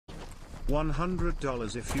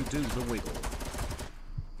$100 if you do the wiggle.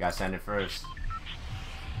 Gotta send it first.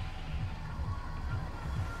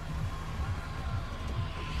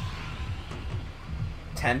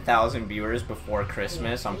 $10,000 viewers before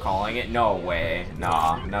Christmas. I'm calling it. No way.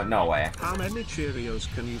 Nah, no way. How many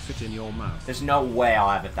Cheerios can you fit in your mouth? There's no way I'll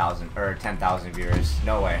have 1,000 or 10,000 viewers.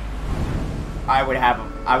 No way. I would have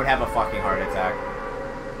a fucking heart attack.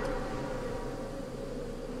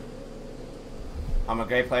 I'm a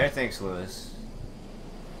great player. Thanks, Lewis.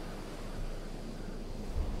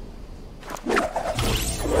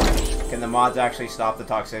 Can the mods actually stop the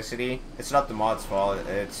toxicity? It's not the mods' fault.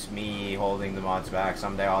 It's me holding the mods back.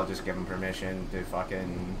 Someday I'll just give them permission to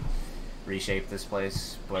fucking reshape this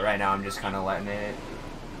place. But right now I'm just kind of letting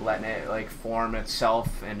it like form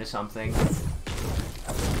itself into something.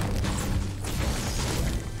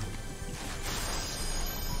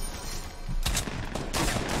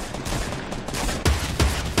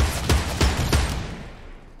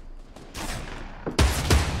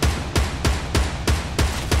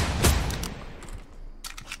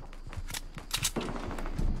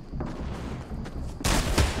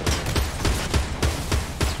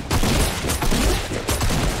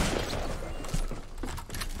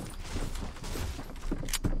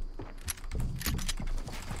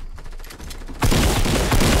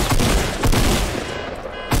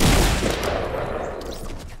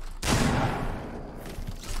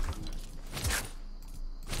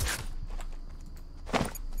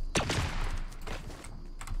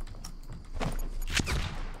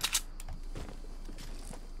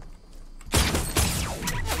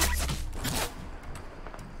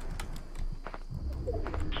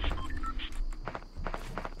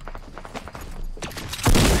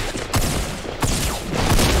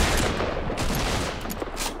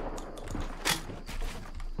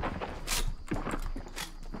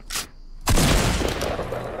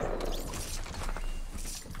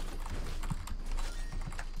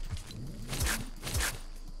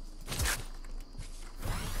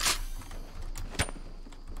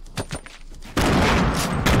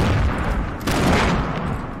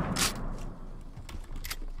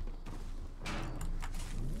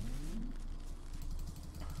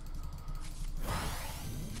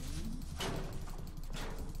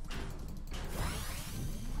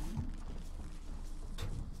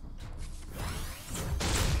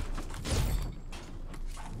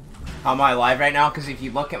 How am I alive right now? Because if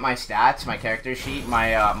you look at my stats, my character sheet,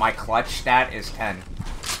 my clutch stat is 10.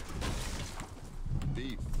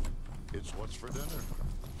 Beef. It's what's for dinner.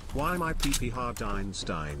 Why my pee hard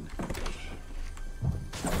Einstein?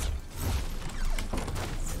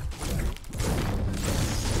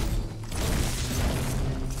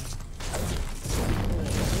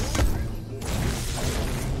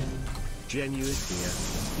 Genuine here.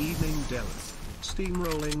 Evening Dellor.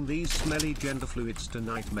 Steamrolling these smelly gender fluids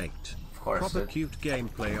tonight, mate. Of course. Proper cute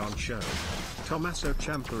gameplay on show. Tommaso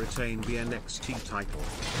Ciampa retained the NXT title.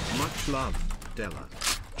 Much love, Dellor.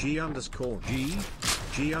 G_G.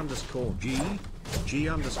 G_G.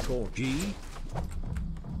 G_G.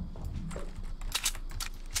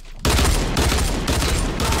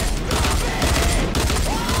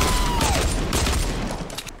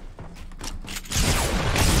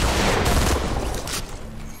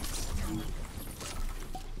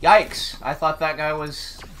 Yikes! I thought that guy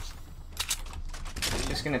was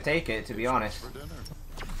just gonna take it, to be honest.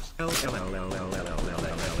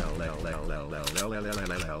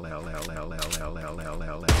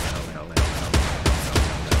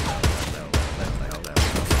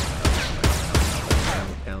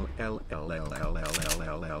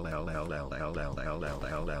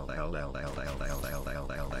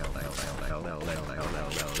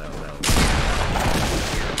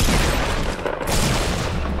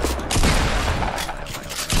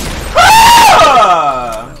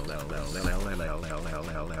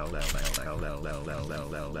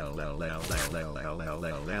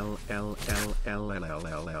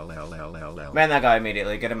 Man, that guy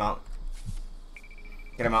immediately. Get him out.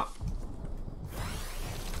 Get him out.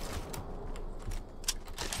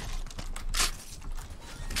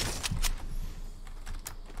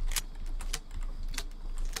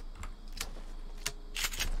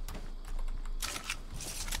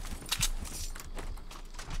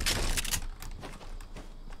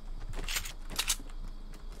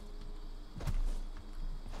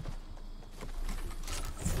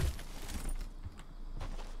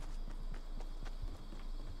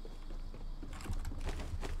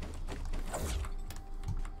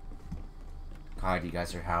 God, you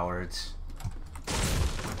guys are Howards.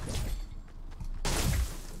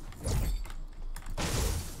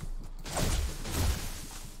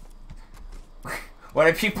 Why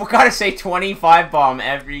do people gotta say 25 bomb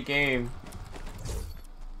every game?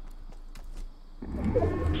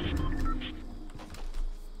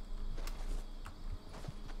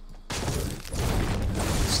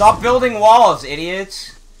 Stop building walls,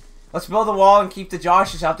 idiots! Let's build a wall and keep the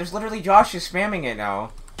Joshes out. There's literally Joshes spamming it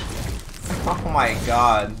now. Oh my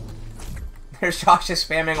god. There's Joshes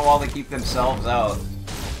spamming a wall to keep themselves out.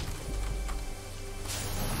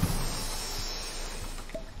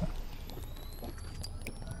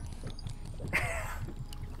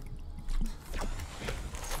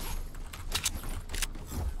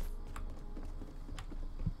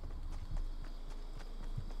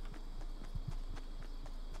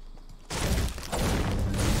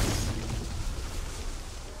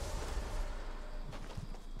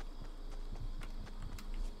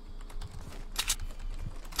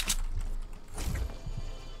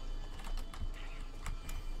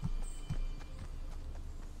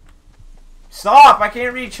 Stop! I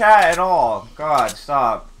can't read chat at all. God,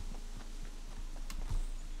 stop.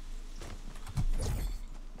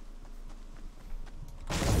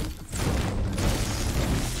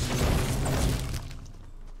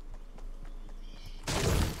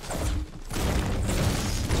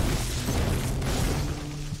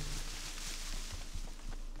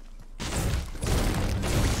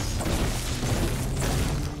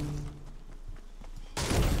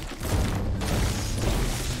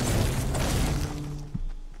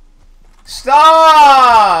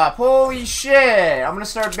 Stop! Holy shit! I'm gonna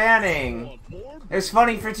start banning. It was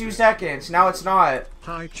funny for 2 seconds, now it's not.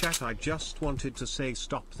 Hi chat, I just wanted to say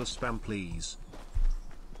stop the spam please.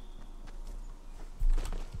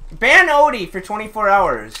 Ban Odie for 24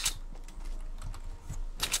 hours.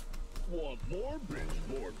 Want more bits,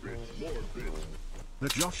 more bits, more bits. The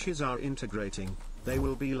Joshes are integrating, they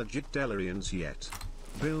will be legit Dellorians yet.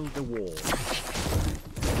 Build the wall.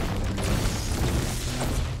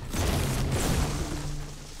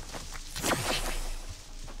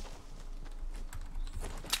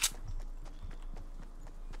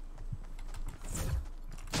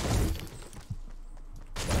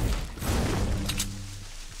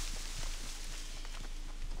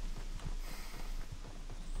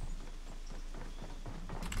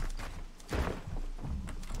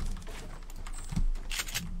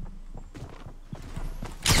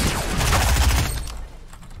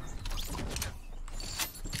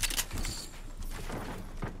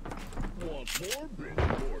 More bits,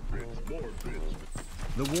 more bits, more bits.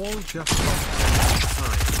 The wall just got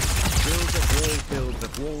time. Build that wall, build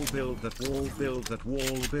that wall, build that wall, build that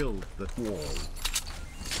wall, build that wall.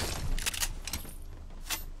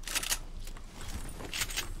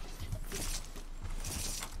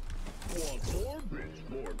 Want more bits,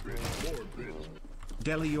 more bits, more bits.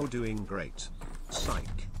 Deli, you're doing great. Psych.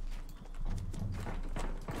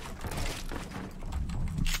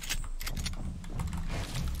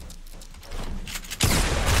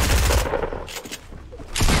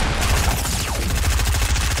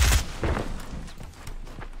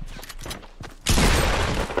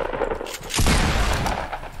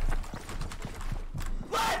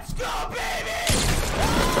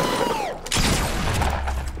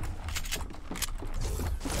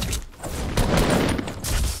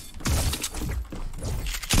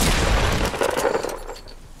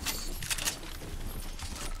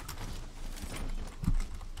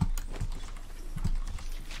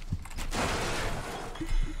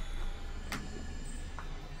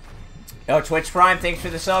 Yo, Twitch Prime, thanks for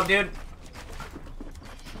the sub, dude.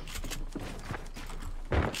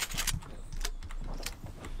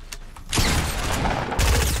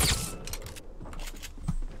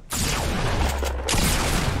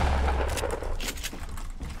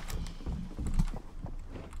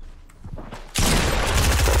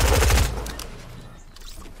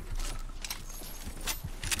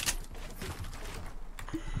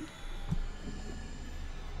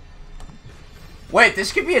 Wait,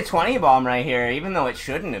 this could be a 20 bomb right here, even though it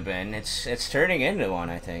shouldn't have been. It's turning into one,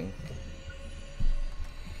 I think.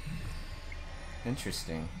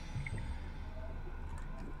 Interesting.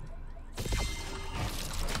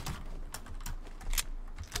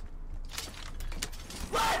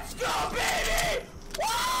 Let's go, baby!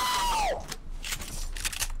 Woo!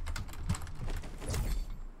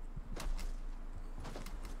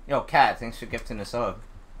 Yo, Cat, thanks for gifting a sub.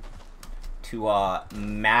 To,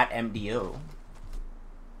 Matt MDO.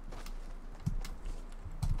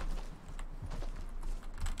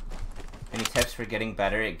 Any tips for getting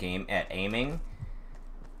better at aiming?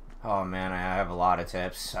 Oh man, I have a lot of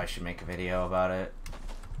tips. I should make a video about it.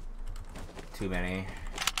 Too many.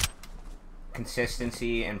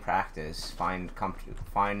 Consistency and practice. Find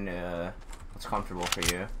what's comfortable for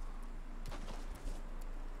you.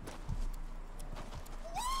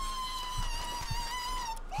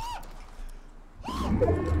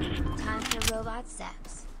 robot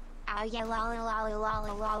sex. Oh yeah, lolly lolly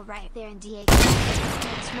lolly lol right there in DA.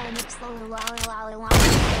 Mix my mix lolly lolly lolly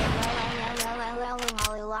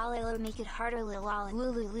lolly make it harder lolly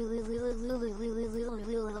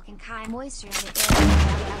looking kind moisture in the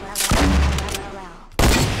air.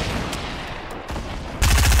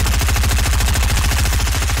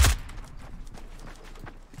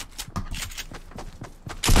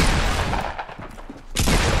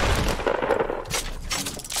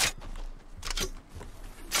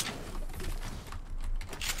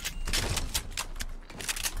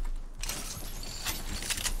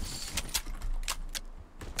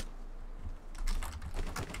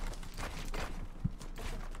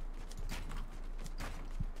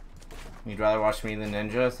 You'd rather watch me than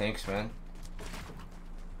Ninja? Thanks, man.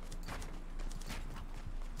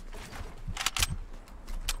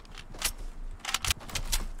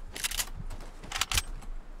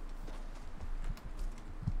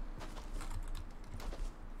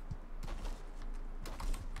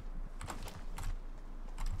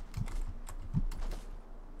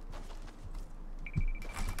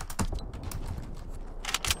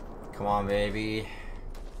 Come on, baby.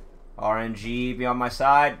 RNG, be on my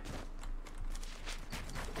side.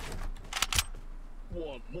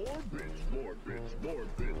 Want more bits, more bits, more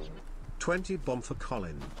bits. 20 bomb for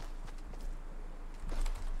Colin.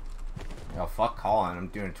 Yo, fuck Colin. I'm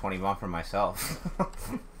doing 20 bomb for myself.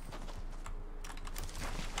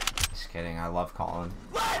 Just kidding. I love Colin.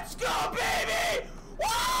 Let's go, baby! Woo!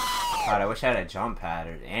 God, I wish I had a jump pad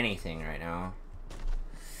or anything right now.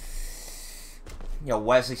 Yo,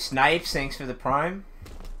 Wesley Snipes, thanks for the prime.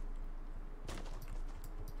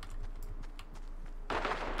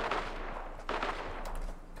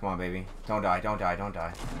 Come on, baby. Don't die, don't die, don't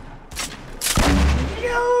die.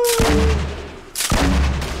 Yo!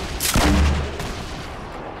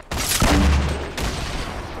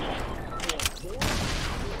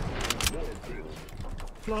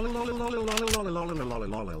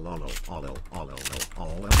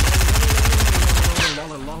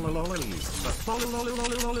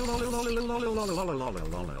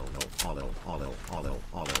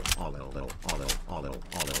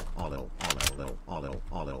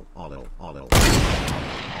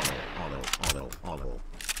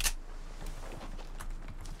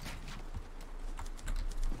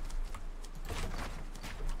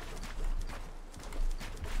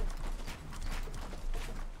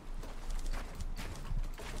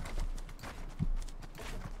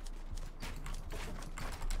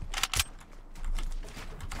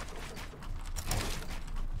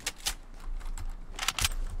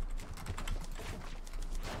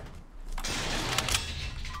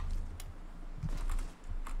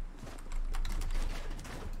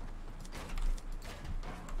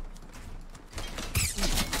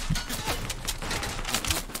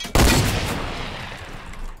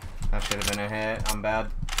 That should have been a hit. I'm bad.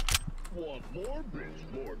 Want more bits,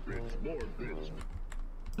 more bits, more bits.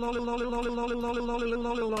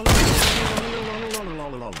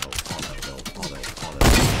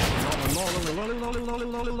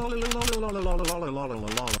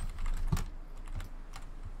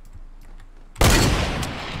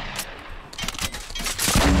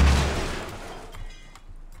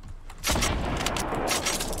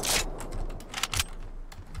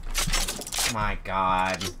 My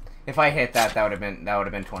God. If I hit that, that would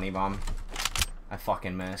have been 20 bomb. I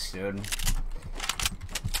fucking missed, dude.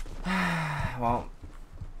 Well,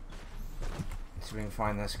 let's see if we can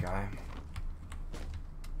find this guy.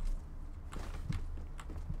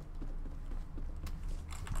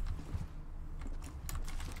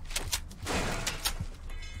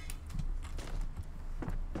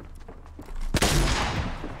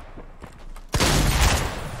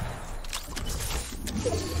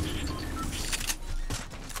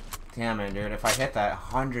 Damn it, dude. If I hit that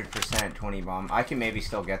 100% 20 bomb, I can maybe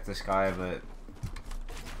still get this guy, but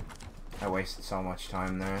I wasted so much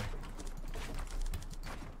time there.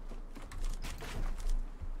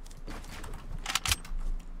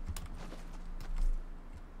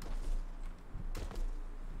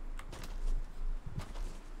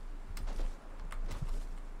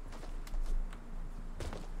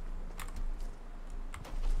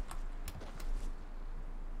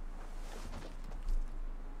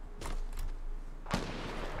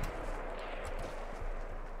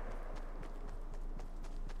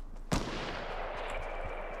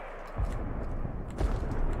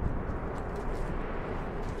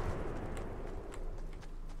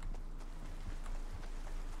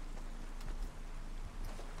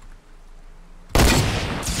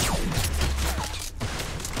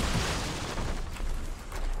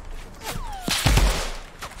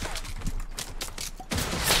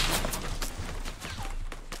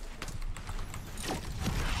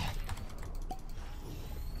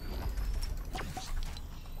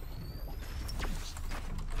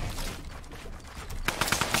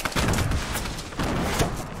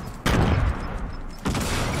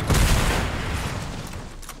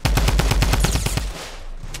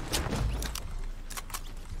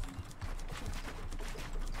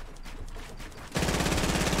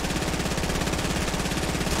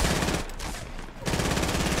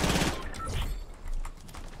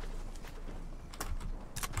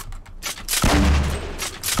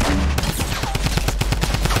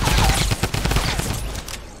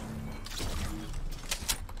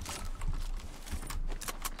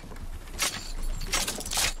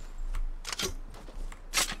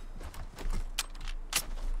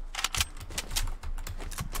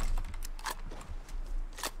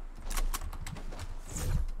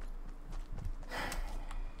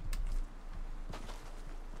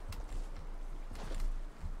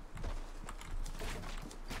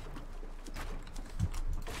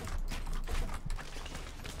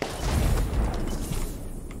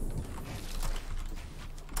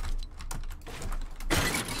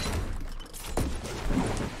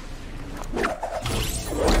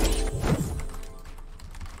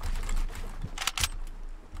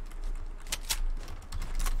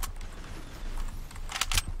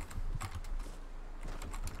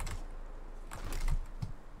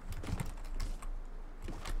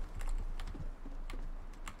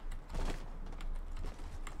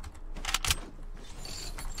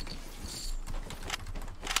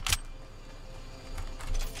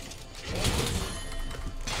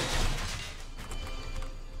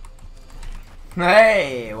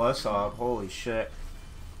 Hey, what's up? Holy shit.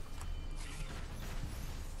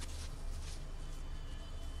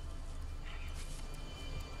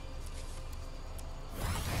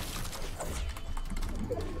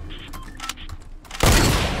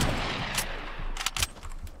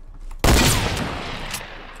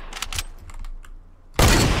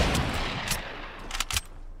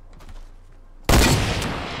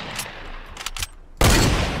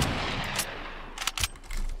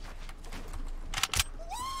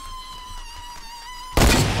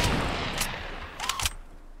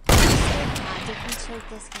 If you choke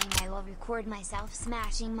this game, I will record myself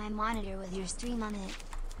smashing my monitor with your stream on it.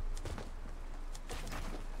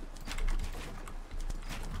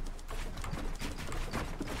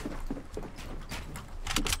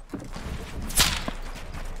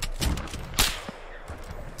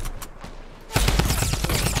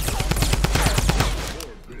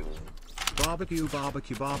 Barbecue,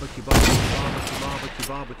 barbecue, barbecue, barbecue, barbecue, barbecue,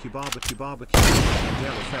 barbecue, barbecue, barbecue,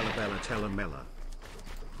 della fella bella telemella.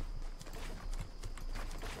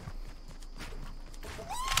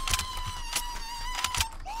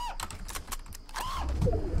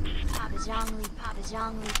 Jongly, Papa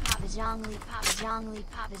Jongly, Papa Jongly, Papa Jongly,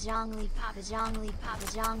 Papa Jongly, Papa Jongly, Papa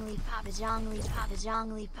Jongly, Papa Jongly, Papa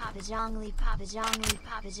Jongly, Papa Jongly, Papa Jongly,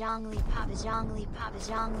 Papa Jongly, Papa Jongly, Papa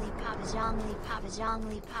Jongly, Papa Jongly, Papa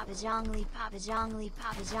Jongly, Papa Jongly, Papa Jongly,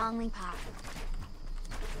 Papa Jongly, Pop.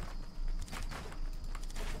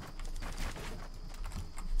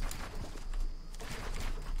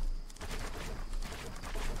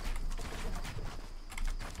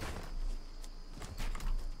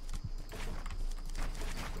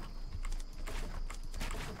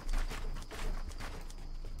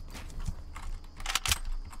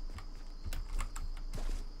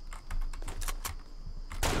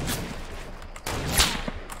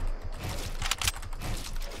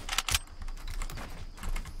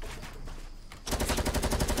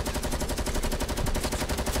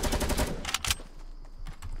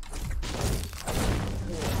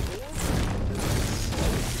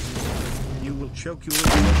 Choke you, will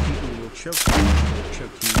choke you, will choke you, will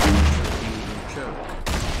choke you, will choke you.